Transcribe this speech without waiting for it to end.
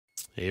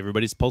Hey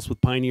everybody, it's Pulse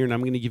with Pioneer, and I'm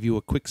going to give you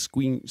a quick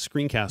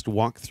screencast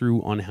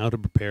walkthrough on how to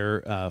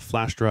prepare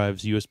flash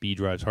drives, USB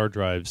drives, hard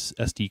drives,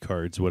 SD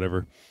cards,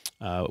 whatever,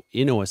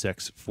 in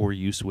OSX for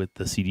use with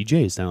the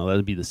CDJs. Now that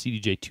would be the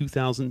CDJ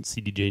 2000,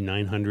 CDJ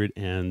 900,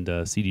 and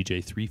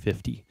CDJ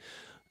 350.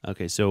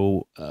 Okay,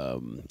 so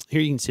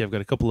here you can see I've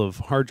got a couple of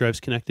hard drives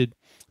connected,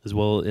 as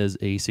well as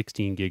a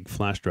 16 gig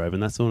flash drive,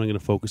 and that's the one I'm going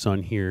to focus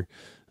on here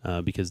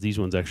because these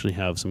ones actually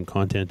have some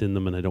content in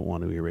them, and I don't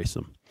want to erase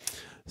them.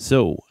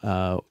 So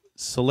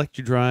select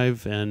your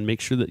drive and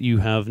make sure that you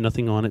have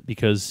nothing on it,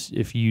 because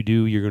if you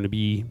do, you're going to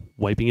be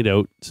wiping it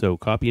out. So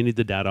copy any of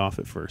the data off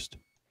at first.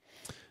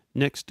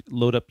 Next,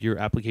 load up your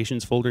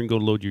applications folder and go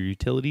load your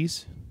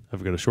utilities.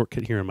 I've got a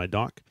shortcut here on my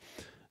dock.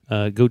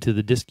 Go to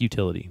the disk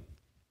utility.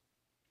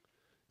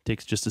 It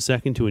takes just a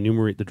second to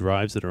enumerate the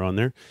drives that are on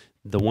there.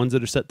 The ones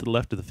that are set to the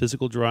left are the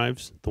physical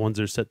drives. The ones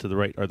that are set to the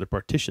right are the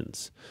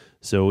partitions.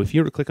 So if you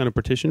were to click on a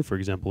partition, for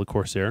example, a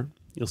Corsair,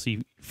 you'll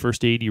see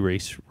First Aid,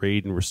 Erase,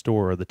 Raid, and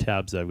Restore are the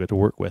tabs that I've got to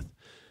work with.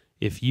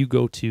 If you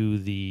go to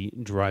the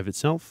drive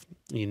itself,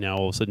 you now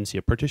all of a sudden see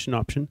a partition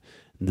option,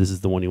 and this is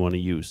the one you want to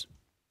use.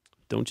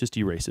 Don't just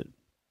erase it.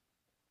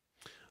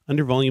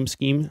 Under Volume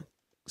Scheme,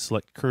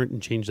 select Current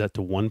and change that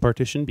to one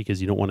partition,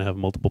 because you don't want to have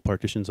multiple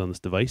partitions on this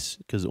device,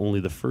 because only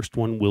the first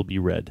one will be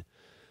read.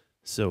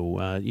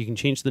 So you can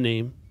change the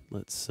name.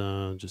 Let's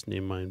just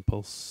name mine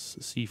Pulse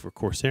C for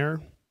Corsair.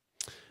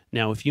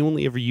 Now, if you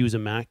only ever use a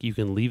Mac, you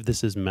can leave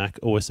this as Mac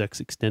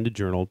OSX Extended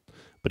Journal.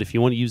 But if you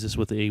want to use this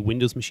with a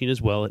Windows machine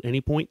as well, at any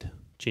point,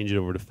 change it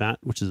over to FAT,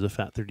 which is a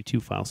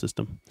FAT32 file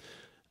system.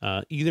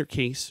 Either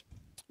case,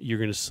 you're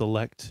going to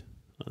select,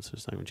 I'm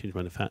going to change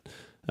mine to FAT.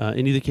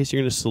 In either case,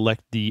 you're going to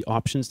select the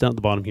options down at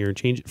the bottom here and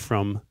change it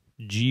from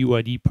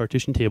GUID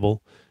partition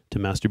table to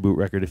master boot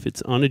record. If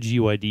it's on a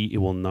GUID, it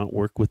will not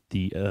work with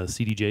the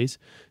CDJs,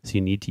 so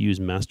you need to use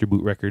master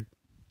boot record.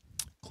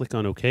 Click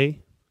on OK.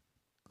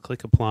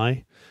 Click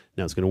Apply.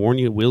 Now it's going to warn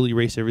you it will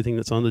erase everything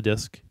that's on the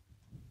disk.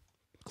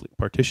 Click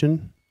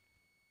Partition.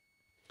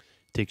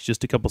 It takes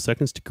just a couple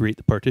seconds to create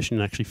the partition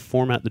and actually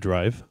format the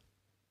drive.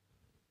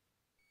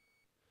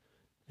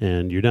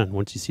 And you're done.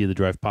 Once you see the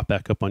drive pop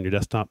back up on your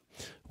desktop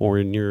or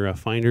in your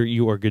Finder,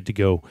 you are good to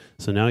go.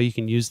 So now you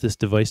can use this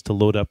device to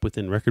load up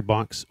within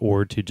Rekordbox,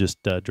 or to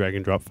just drag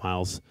and drop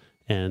files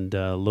and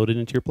load it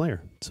into your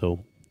player.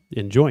 So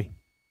enjoy.